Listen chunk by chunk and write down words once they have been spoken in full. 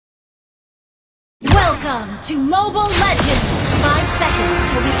Welcome to Mobile Legends! 5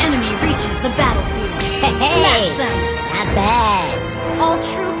 seconds till the enemy reaches the battlefield. Hey, Smash them! not bad. All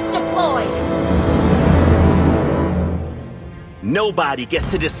troops deployed. Nobody gets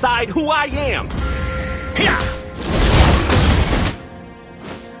to decide who I am! Hya!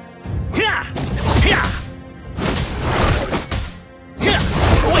 Hya! Hya! Hya!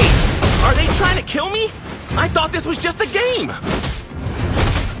 Wait, are they trying to kill me? I thought this was just a game!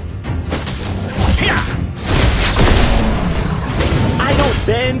 Hya! I don't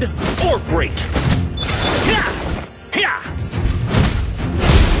bend or break. Hya! Hya!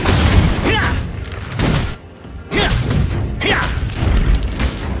 Hya! Hya! Hya!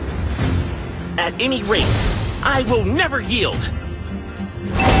 At any rate, I will never yield.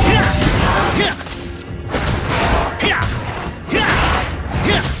 Hya! Hya! Hya! Hya!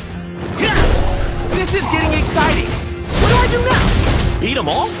 Hya! Hya! This is getting exciting. What do I do now? Beat them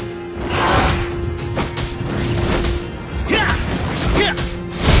all?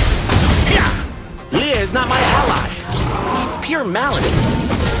 Leah is not my ally. He's pure malice.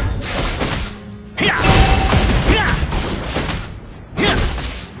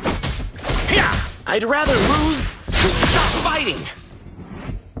 I'd rather lose than stop fighting.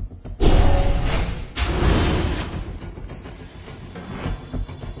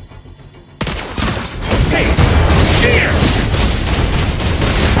 Hey, here!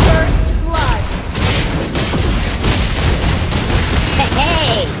 First blood.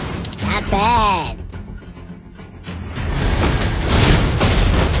 Hey, not bad.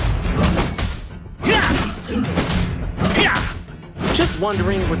 Just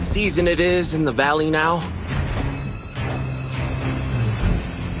wondering what season it is in the valley now.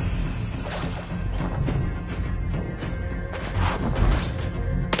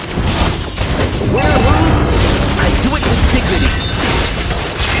 Win or lose, I do it with dignity.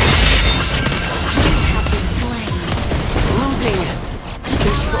 Have been slain. Losing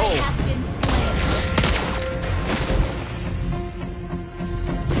control. Has been slain.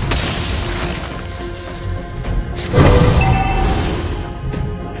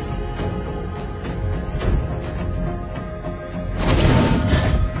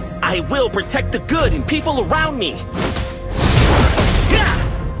 I will protect the good and people around me.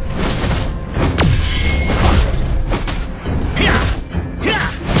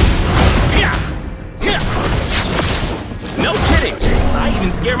 No kidding. I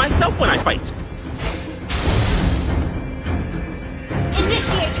even scare myself when I fight.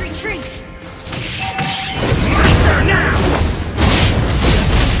 Initiate retreat. My turn now.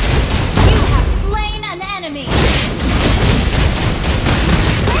 You have slain an enemy.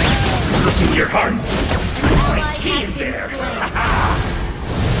 Look in your hearts. Ally has In been there. slain.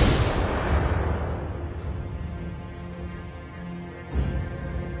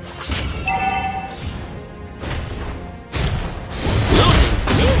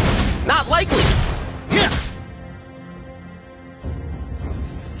 Losing me? Not likely.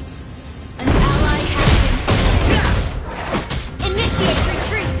 An ally has been slain. Initiate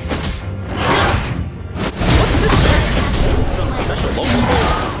retreat. What's this there? Some special local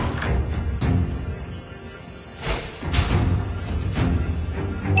food?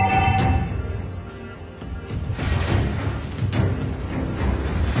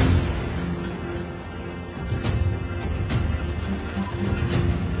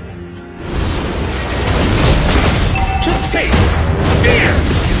 Just take fear!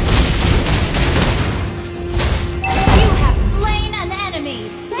 You have slain an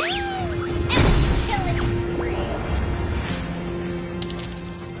enemy. Enemy killing spree.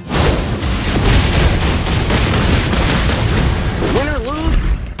 Win or lose,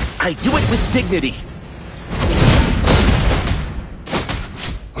 I do it with dignity.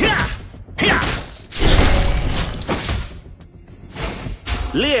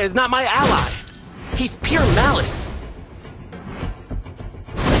 Leah is not my ally. He's pure malice.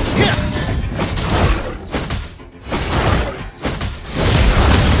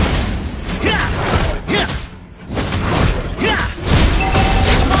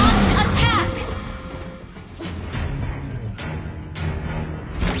 Launch attack.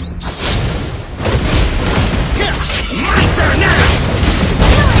 My turn now!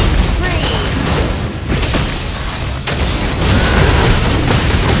 Killing spree.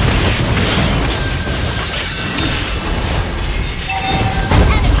 An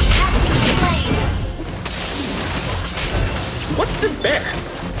enemy has been slain. What's this bear?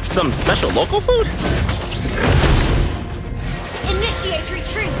 Some special local food? Initiate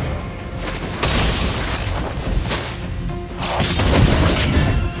retreat.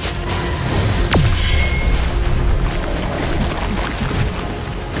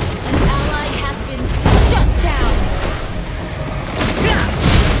 An ally has been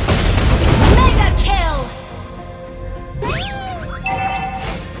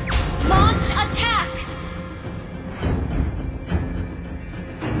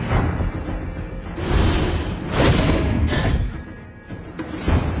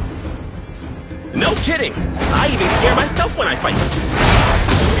kidding. I even scare myself when I fight.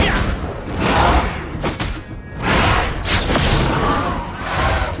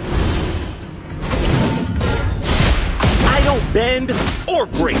 I don't bend or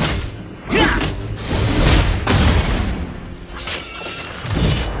break.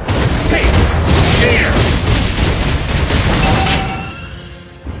 Take here.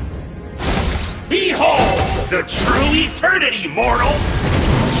 Behold the true eternity, mortals!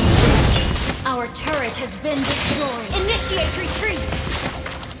 Our turret has been destroyed. Initiate retreat.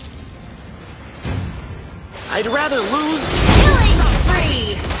 I'd rather lose. Killing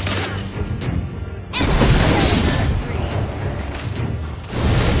spree.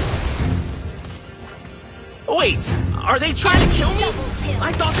 Wait, are they trying to kill me? Double kill.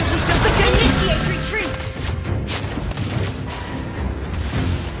 I thought this was just a game. Initiate retreat.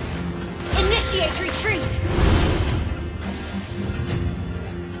 Initiate retreat.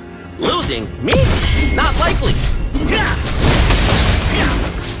 Losing? Me? Not likely.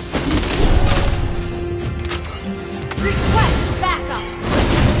 Request backup.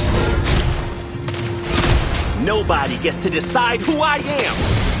 Nobody gets to decide who I am.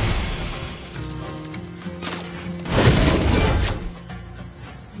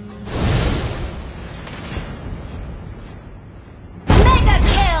 Mega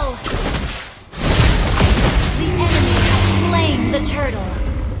kill. The enemy has slain the turtle.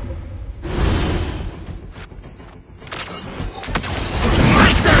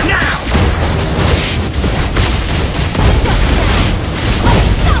 My turn now!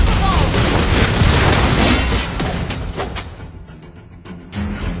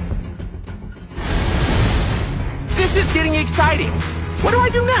 This is getting exciting. What do I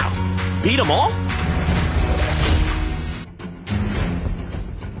do now? Beat them all?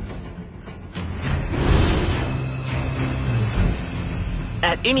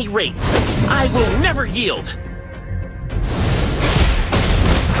 At any rate, I will never yield.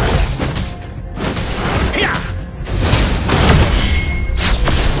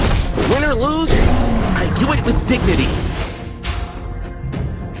 Win or lose, I do it with dignity.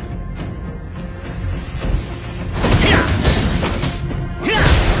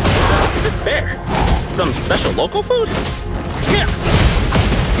 Is this fair? Some special local food?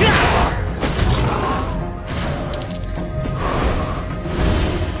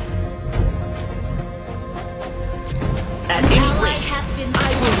 At any Ally rate, has been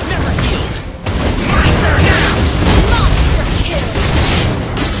I will never yield. My turn now! monster kill.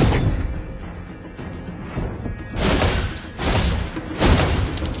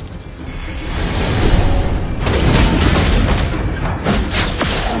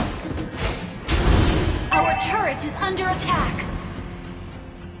 Our turret is under attack.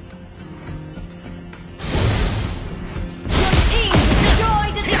 Your team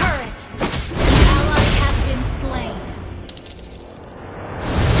destroyed a turret. An ally has been slain.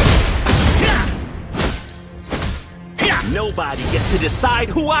 Nobody gets to decide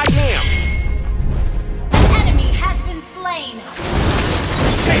who I am. An enemy has been slain.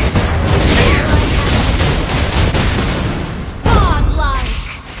 Godlike.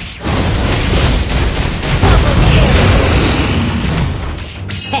 Double kill.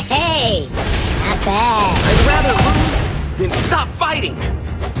 Hey, not bad. I'd rather lose than stop fighting.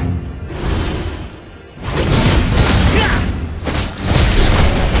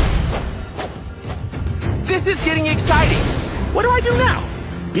 This is getting exciting. What do I do now?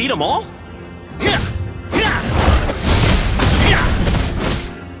 Beat them all?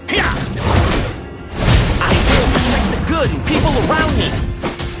 I will protect the good in people around me.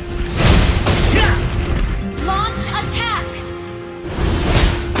 Launch attack.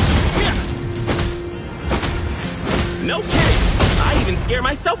 No kidding. I even scare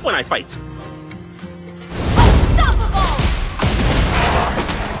myself when I fight. Unstoppable.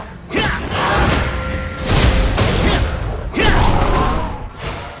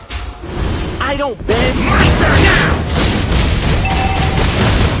 I don't bend. My turn now!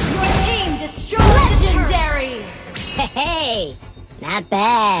 Your team destroyed. Legendary. Hey, not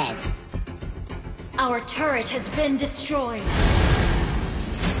bad. Our turret has been destroyed.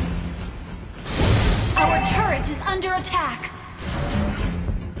 Our turret is under attack.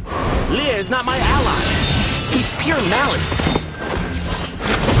 Leah is not my ally. He's pure malice.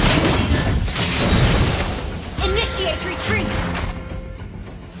 Initiate retreat.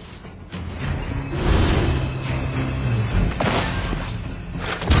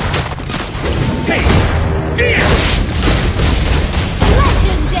 Take fear!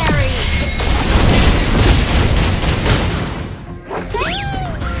 Legendary.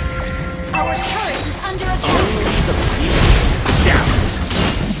 Our turret is under attack. Only the fear. Doubts.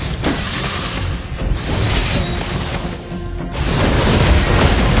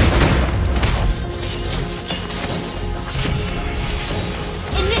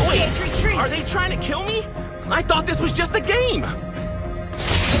 Are they trying to kill me? I thought this was just a game!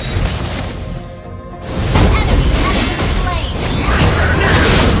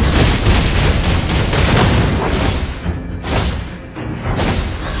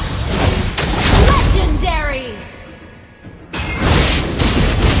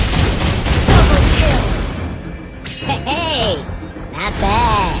 Hey, not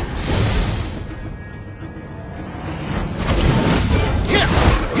bad.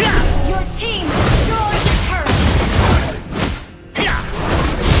 Your team destroyed the turret!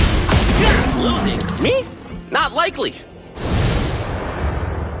 Losing? Me? Not likely.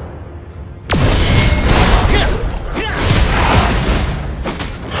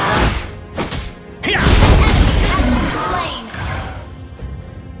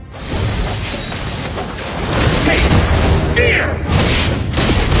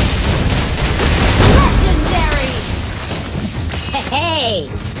 Hey,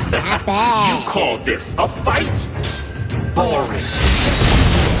 not bad. You call this a fight? Boring.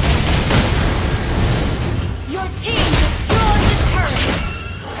 Your team destroyed the turret!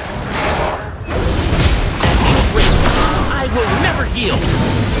 I will never yield.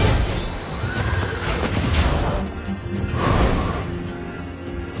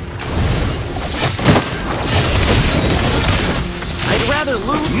 I'd rather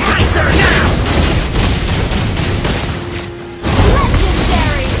lose. My turn now!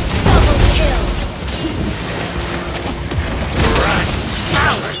 Legendary! Double kill! Run!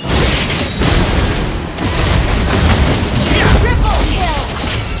 Cowards! Triple kill!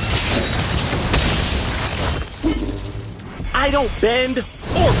 I don't bend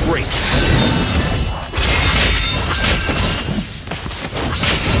or break.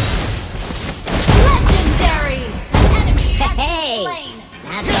 Legendary! Enemy has been Hey, slain!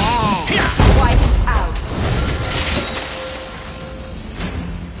 not bad. Wiped out!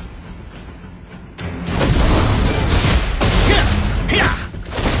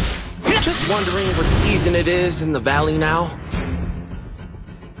 Just wondering what season it is in the valley now.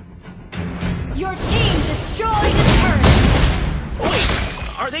 Your team destroyed the turret! Wait,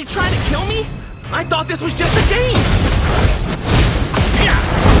 are they trying to kill me? I thought this was just a game.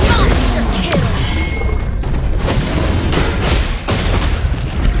 Monster kill!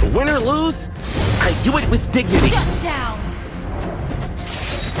 Win or lose, I do it with dignity. Shut down!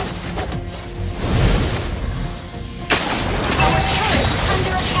 Our turret is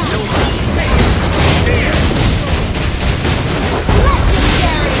under attack!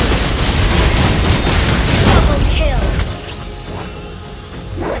 Legendary! Double kill!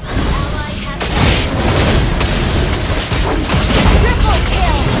 An ally has been triple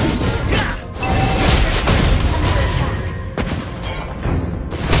kill! Under attack!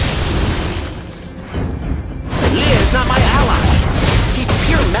 Leah is not my ally. He's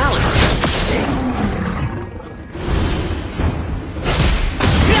pure malice.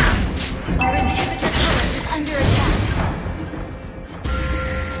 Our inhibitor turret is under attack!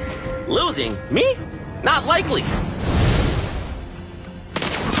 Losing? Me? Not likely.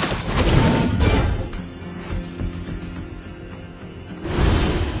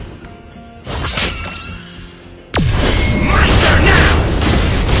 My turn now!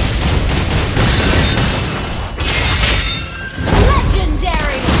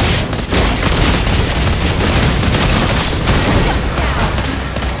 Legendary! Shut down!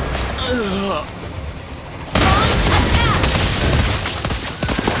 Launch attack!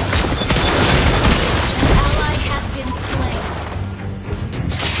 An ally has been slain.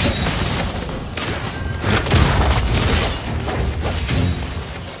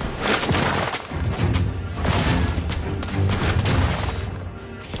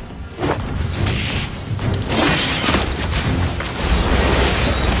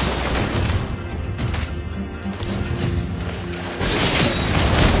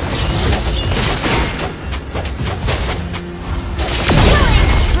 Killing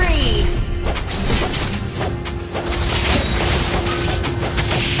spree!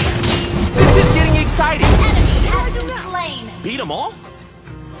 This is getting exciting. Enemy has been slain. Beat them all?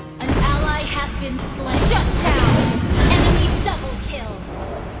 An ally has been slain. Shut down! Enemy double kill.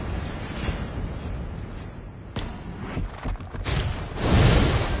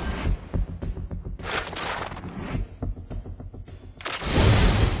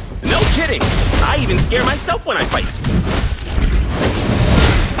 No kidding. I even scare myself when I fight.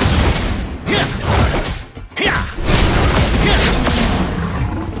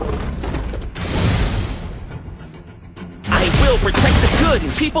 I will protect the good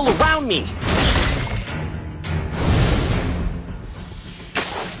and people around me.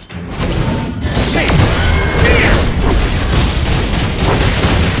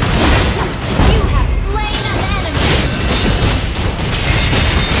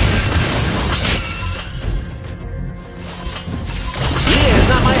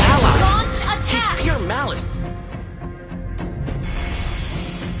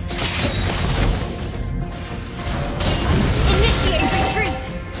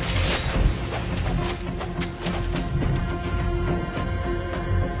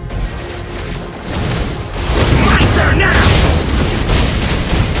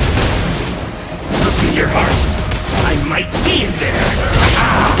 your hearts! I might be in there!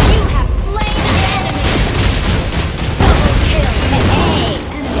 You have slain an enemy! Double kill! Hey!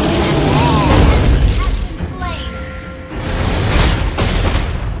 Enemy Not has been slain!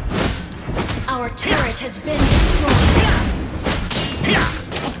 Our turret has been destroyed!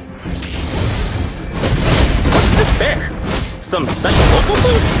 What's this bear? Some special local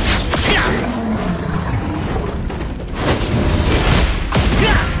food?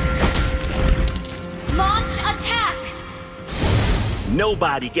 Launch attack!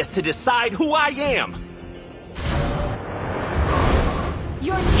 Nobody gets to decide who I am!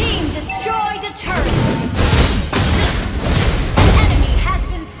 Your team destroyed a turret! An enemy has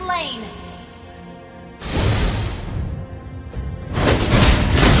been slain!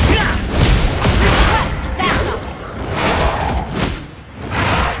 Request backup!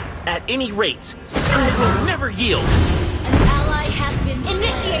 At any rate, I will never yield! An ally has been...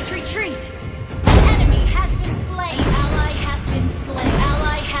 Initiate retreat! An enemy has been slain! Ally has been slain!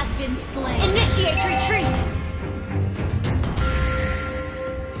 Ally has been slain! Initiate retreat!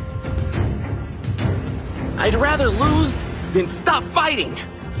 I'd rather lose than stop fighting!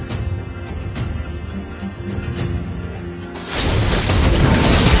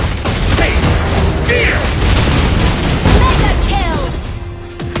 Hey! Fear! Mega kill!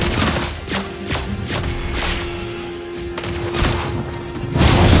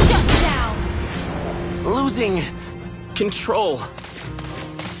 Shut down! Losing control.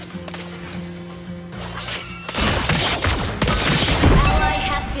 Ally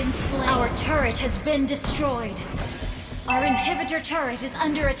has been slain. Our turret has been destroyed. Our inhibitor turret is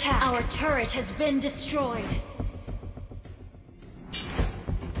under attack. Our turret has been destroyed.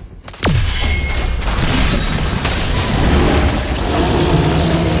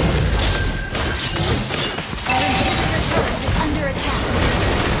 Our inhibitor turret is under attack.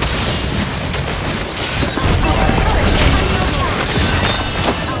 Our turret is under attack. Our turret has been destroyed.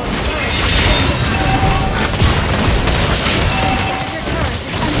 Inhibitor turret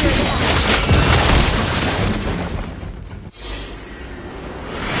is under attack.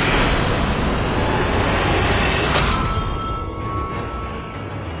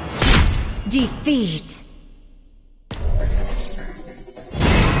 Defeat.